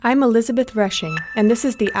I'm Elizabeth Rushing, and this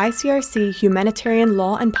is the ICRC Humanitarian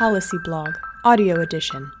Law and Policy blog, audio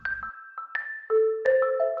edition.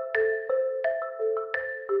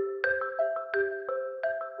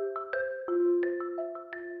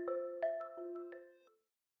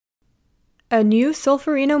 A new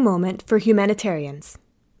Solferino moment for humanitarians.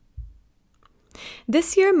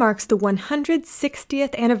 This year marks the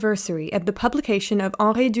 160th anniversary of the publication of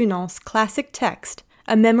Henri Dunant's classic text,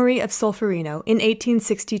 A Memory of Solferino, in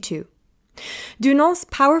 1862. Dunant's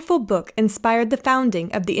powerful book inspired the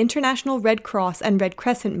founding of the International Red Cross and Red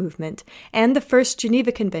Crescent movement and the First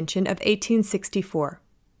Geneva Convention of 1864.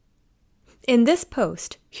 In this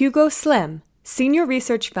post, Hugo Slem, Senior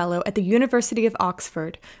Research Fellow at the University of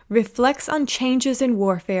Oxford, reflects on changes in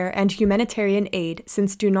warfare and humanitarian aid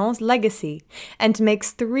since Dunant's legacy and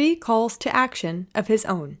makes 3 calls to action of his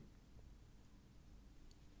own.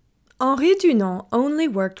 Henri Dunant only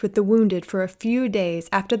worked with the wounded for a few days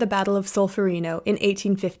after the Battle of Solferino in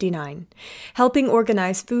 1859, helping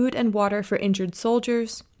organize food and water for injured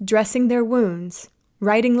soldiers, dressing their wounds,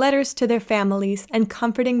 writing letters to their families, and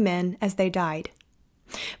comforting men as they died.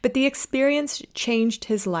 But the experience changed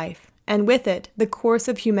his life, and with it, the course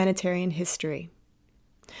of humanitarian history.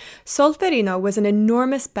 Solferino was an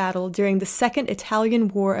enormous battle during the Second Italian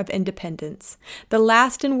War of Independence, the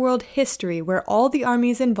last in world history where all the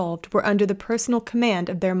armies involved were under the personal command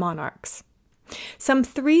of their monarchs. Some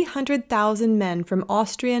 300,000 men from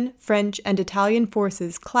Austrian, French, and Italian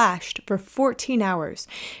forces clashed for 14 hours,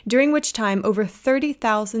 during which time over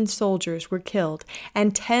 30,000 soldiers were killed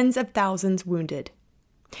and tens of thousands wounded.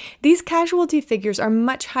 These casualty figures are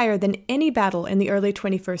much higher than any battle in the early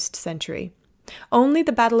 21st century. Only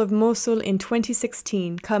the Battle of Mosul in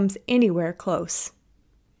 2016 comes anywhere close.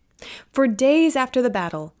 For days after the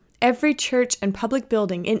battle, every church and public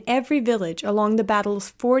building in every village along the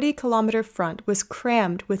battle's 40-kilometer front was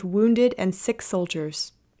crammed with wounded and sick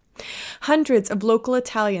soldiers. Hundreds of local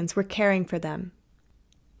Italians were caring for them.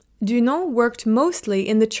 Dunant worked mostly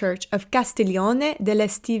in the church of Castiglione delle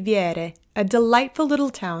Stiviere, a delightful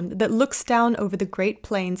little town that looks down over the Great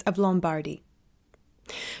Plains of Lombardy.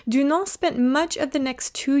 Dunant spent much of the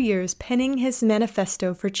next 2 years penning his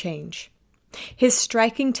manifesto for change. His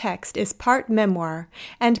striking text is part memoir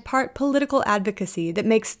and part political advocacy that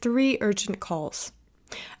makes 3 urgent calls: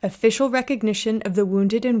 official recognition of the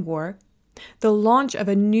wounded in war, the launch of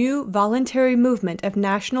a new voluntary movement of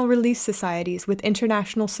national relief societies with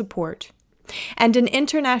international support, and an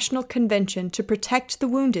international convention to protect the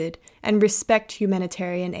wounded and respect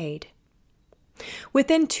humanitarian aid.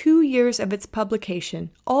 Within 2 years of its publication,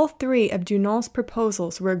 all 3 of Dunant's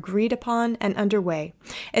proposals were agreed upon and underway,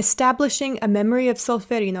 establishing A Memory of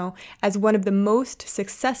Solferino as one of the most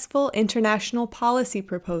successful international policy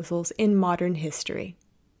proposals in modern history.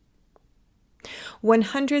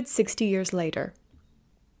 160 years later.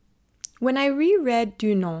 When I reread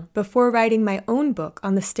Dunant before writing my own book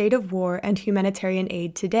on the state of war and humanitarian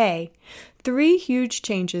aid today, 3 huge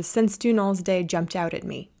changes since Dunant's day jumped out at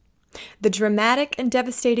me: the dramatic and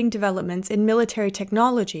devastating developments in military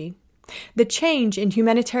technology, the change in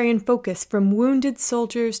humanitarian focus from wounded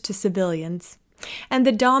soldiers to civilians, and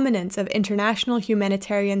the dominance of international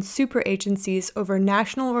humanitarian superagencies over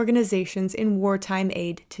national organizations in wartime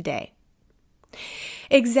aid today.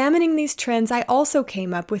 Examining these trends, I also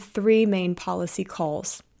came up with 3 main policy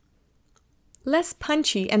calls. Less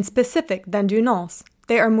punchy and specific than Dunant's,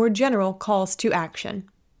 they are more general calls to action.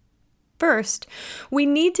 First, we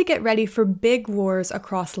need to get ready for big wars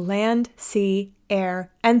across land, sea,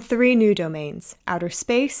 air, and 3 new domains: outer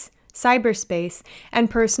space, cyberspace,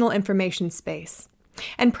 and personal information space,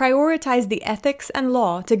 and prioritize the ethics and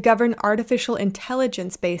law to govern artificial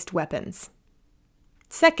intelligence-based weapons.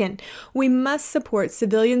 Second, we must support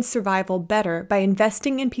civilian survival better by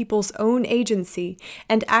investing in people's own agency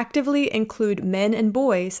and actively include men and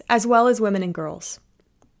boys as well as women and girls.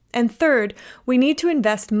 And third, we need to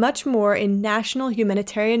invest much more in national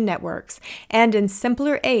humanitarian networks and in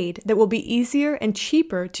simpler aid that will be easier and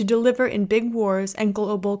cheaper to deliver in big wars and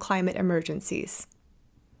global climate emergencies.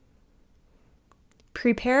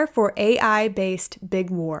 Prepare for AI-based big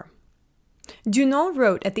war. Dunant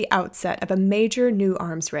wrote at the outset of a major new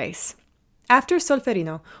arms race. After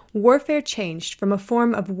Solferino, warfare changed from a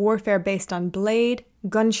form of warfare based on blade,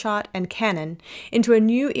 gunshot, and cannon into a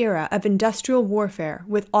new era of industrial warfare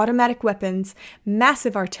with automatic weapons,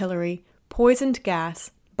 massive artillery, poisoned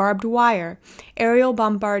gas, barbed wire, aerial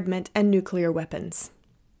bombardment, and nuclear weapons.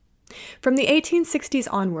 From the 1860s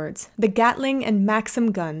onwards, the Gatling and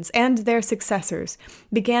Maxim guns and their successors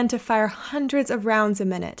began to fire hundreds of rounds a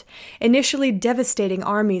minute, initially devastating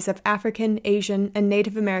armies of African, Asian, and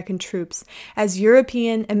Native American troops as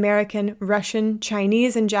European, American, Russian,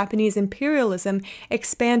 Chinese, and Japanese imperialism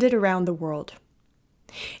expanded around the world.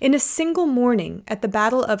 In a single morning at the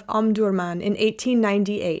Battle of Omdurman in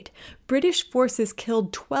 1898, British forces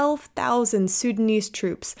killed 12,000 Sudanese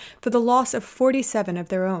troops for the loss of 47 of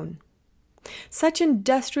their own. Such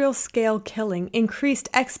industrial-scale killing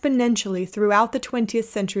increased exponentially throughout the 20th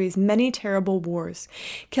century's many terrible wars,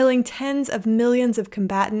 killing tens of millions of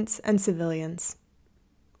combatants and civilians.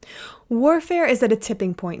 Warfare is at a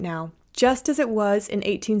tipping point now, just as it was in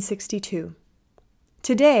 1862.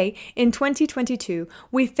 Today, in 2022,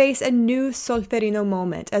 we face a new Solferino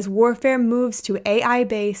moment as warfare moves to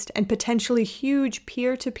AI-based and potentially huge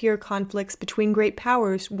peer-to-peer conflicts between great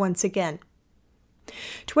powers once again.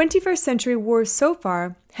 21st century wars so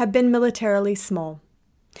far have been militarily small.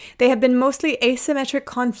 They have been mostly asymmetric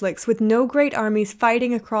conflicts with no great armies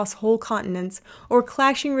fighting across whole continents or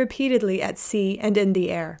clashing repeatedly at sea and in the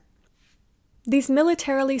air. These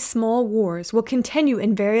militarily small wars will continue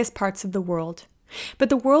in various parts of the world. But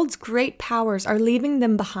the world's great powers are leaving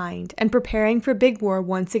them behind and preparing for big war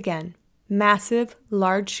once again, massive,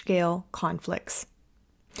 large-scale conflicts.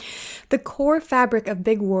 The core fabric of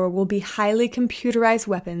big war will be highly computerized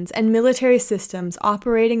weapons and military systems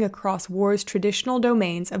operating across war's traditional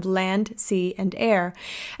domains of land, sea, and air,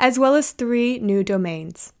 as well as 3 new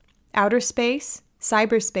domains: outer space,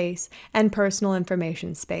 cyberspace, and personal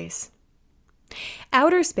information space.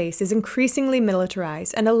 Outer space is increasingly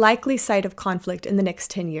militarized and a likely site of conflict in the next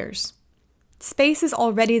 10 years. Space is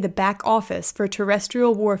already the back office for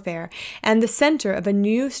terrestrial warfare and the center of a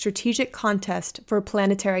new strategic contest for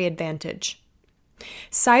planetary advantage.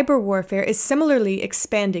 Cyber warfare is similarly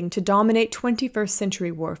expanding to dominate 21st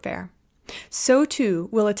century warfare. So too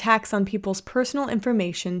will attacks on people's personal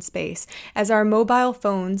information space as our mobile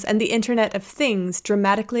phones and the Internet of Things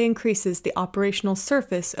dramatically increases the operational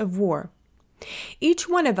surface of war. Each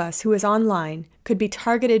one of us who is online could be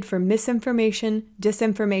targeted for misinformation,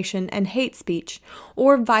 disinformation, and hate speech,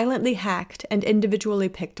 or violently hacked and individually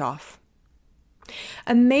picked off.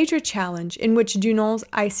 A major challenge in which Dunant's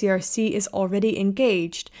ICRC is already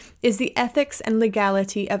engaged is the ethics and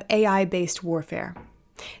legality of AI-based warfare.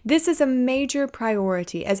 This is a major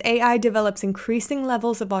priority as AI develops increasing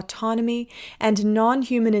levels of autonomy and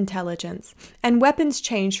non-human intelligence, and weapons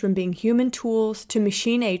change from being human tools to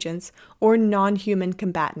machine agents or non-human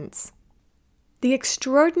combatants. The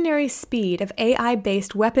extraordinary speed of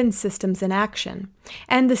AI-based weapons systems in action,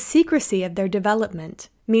 and the secrecy of their development,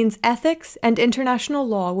 means ethics and international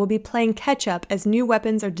law will be playing catch-up as new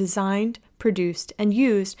weapons are designed, produced, and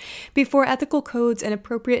used before ethical codes and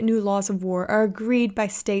appropriate new laws of war are agreed by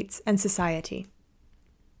states and society.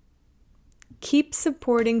 Keep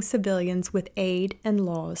supporting civilians with aid and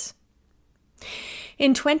laws.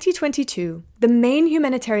 In 2022, the main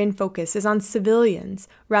humanitarian focus is on civilians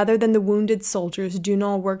rather than the wounded soldiers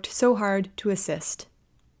Dunant worked so hard to assist.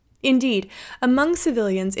 Indeed, among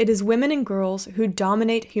civilians, it is women and girls who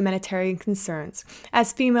dominate humanitarian concerns,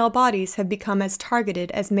 as female bodies have become as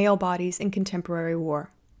targeted as male bodies in contemporary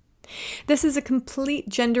war. This is a complete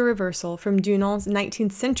gender reversal from Dunant's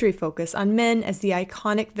 19th century focus on men as the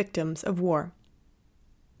iconic victims of war.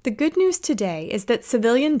 The good news today is that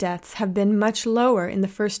civilian deaths have been much lower in the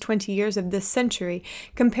first 20 years of this century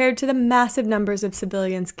compared to the massive numbers of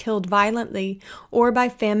civilians killed violently or by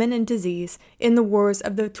famine and disease in the wars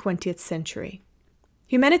of the 20th century.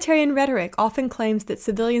 Humanitarian rhetoric often claims that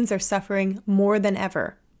civilians are suffering more than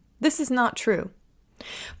ever. This is not true.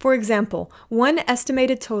 For example, one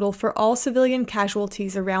estimated total for all civilian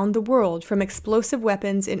casualties around the world from explosive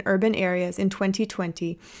weapons in urban areas in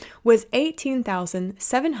 2020 was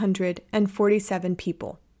 18,747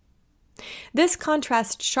 people. This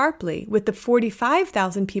contrasts sharply with the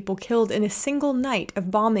 45,000 people killed in a single night of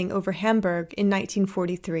bombing over Hamburg in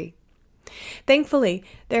 1943. Thankfully,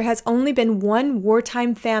 there has only been one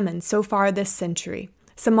wartime famine so far this century,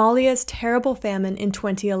 Somalia's terrible famine in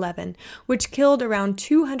 2011, which killed around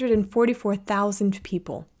 244,000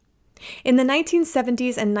 people. In the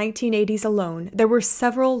 1970s and 1980s alone, there were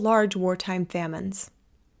several large wartime famines.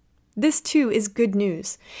 This, too, is good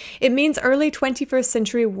news. It means early 21st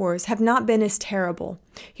century wars have not been as terrible.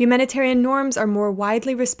 Humanitarian norms are more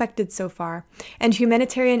widely respected so far, and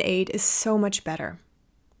humanitarian aid is so much better.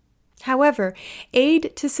 However,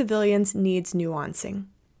 aid to civilians needs nuancing.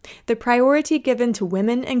 The priority given to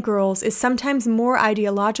women and girls is sometimes more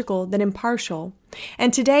ideological than impartial,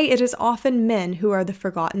 and today it is often men who are the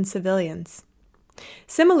forgotten civilians.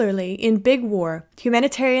 Similarly, in Big War,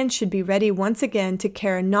 humanitarians should be ready once again to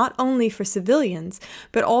care not only for civilians,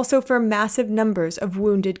 but also for massive numbers of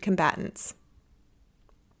wounded combatants.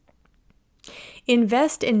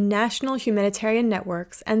 Invest in national humanitarian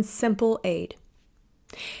networks and simple aid.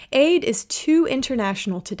 Aid is too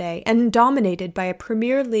international today and dominated by a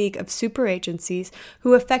premier league of super agencies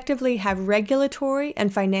who effectively have regulatory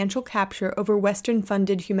and financial capture over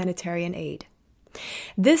Western-funded humanitarian aid.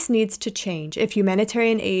 This needs to change if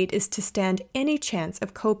humanitarian aid is to stand any chance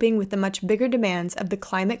of coping with the much bigger demands of the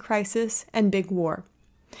climate crisis and Big War.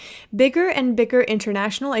 Bigger and bigger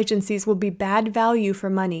international agencies will be bad value for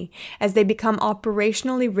money as they become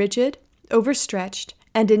operationally rigid, overstretched,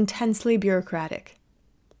 and intensely bureaucratic.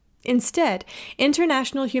 Instead,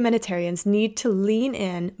 international humanitarians need to lean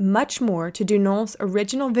in much more to Dunant's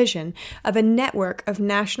original vision of a network of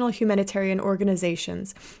national humanitarian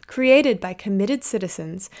organizations created by committed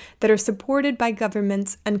citizens that are supported by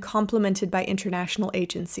governments and complemented by international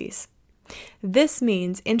agencies. This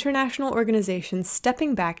means international organizations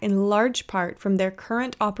stepping back in large part from their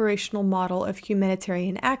current operational model of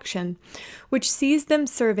humanitarian action, which sees them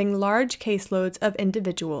serving large caseloads of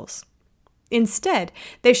individuals. Instead,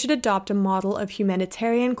 they should adopt a model of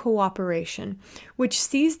humanitarian cooperation, which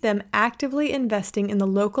sees them actively investing in the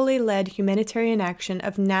locally led humanitarian action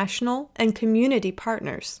of national and community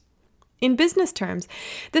partners. In business terms,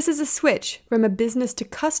 this is a switch from a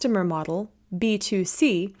business-to-customer model,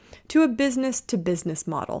 B2C, to a business-to-business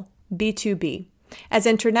model, B2B, as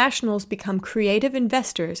internationals become creative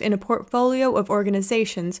investors in a portfolio of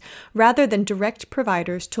organizations rather than direct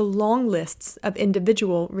providers to long lists of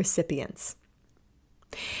individual recipients.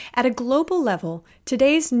 At a global level,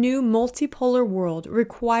 today's new multipolar world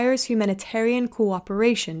requires humanitarian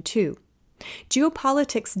cooperation too.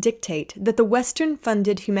 Geopolitics dictate that the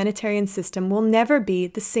Western-funded humanitarian system will never be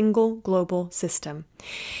the single global system.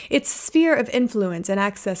 Its sphere of influence and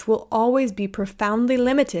access will always be profoundly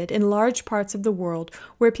limited in large parts of the world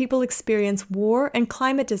where people experience war and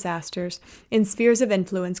climate disasters in spheres of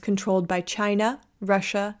influence controlled by China,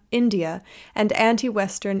 Russia, India, and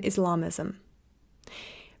anti-Western Islamism.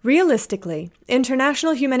 Realistically,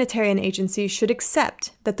 international humanitarian agencies should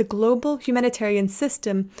accept that the global humanitarian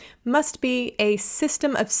system must be a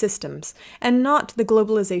system of systems and not the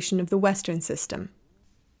globalization of the Western system.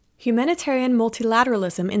 Humanitarian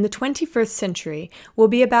multilateralism in the 21st century will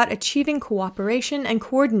be about achieving cooperation and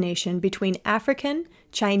coordination between African,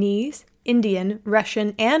 Chinese, Indian,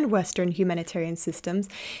 Russian, and Western humanitarian systems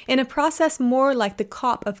in a process more like the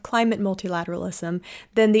COP of climate multilateralism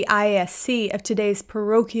than the ISC of today's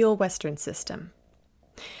parochial Western system.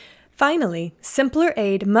 Finally, simpler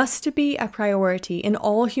aid must be a priority in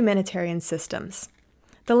all humanitarian systems.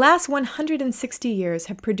 The last 160 years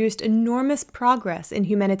have produced enormous progress in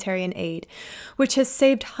humanitarian aid, which has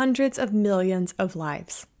saved hundreds of millions of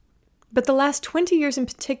lives. But the last 20 years in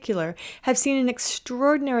particular have seen an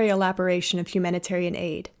extraordinary elaboration of humanitarian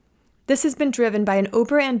aid. This has been driven by an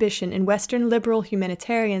overambition in Western liberal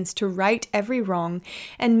humanitarians to right every wrong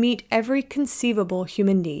and meet every conceivable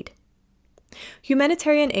human need.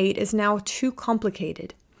 Humanitarian aid is now too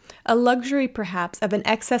complicated, a luxury perhaps of an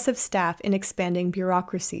excess of staff in expanding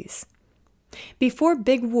bureaucracies. Before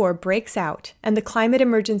Big War breaks out and the climate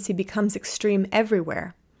emergency becomes extreme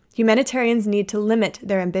everywhere, humanitarians need to limit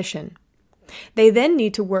their ambition. They then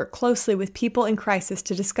need to work closely with people in crisis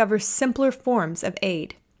to discover simpler forms of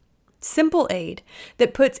aid. Simple aid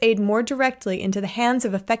that puts aid more directly into the hands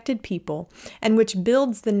of affected people and which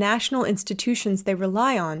builds the national institutions they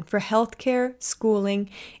rely on for healthcare, schooling,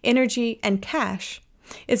 energy, and cash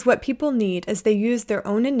is what people need as they use their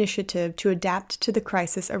own initiative to adapt to the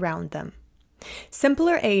crisis around them.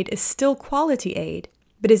 Simpler aid is still quality aid,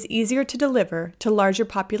 but is easier to deliver to larger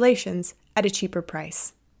populations at a cheaper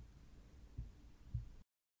price.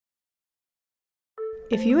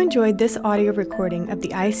 If you enjoyed this audio recording of the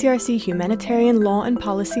ICRC Humanitarian Law and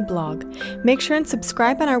Policy blog, make sure and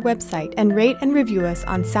subscribe on our website and rate and review us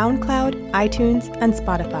on SoundCloud, iTunes, and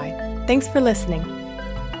Spotify. Thanks for listening.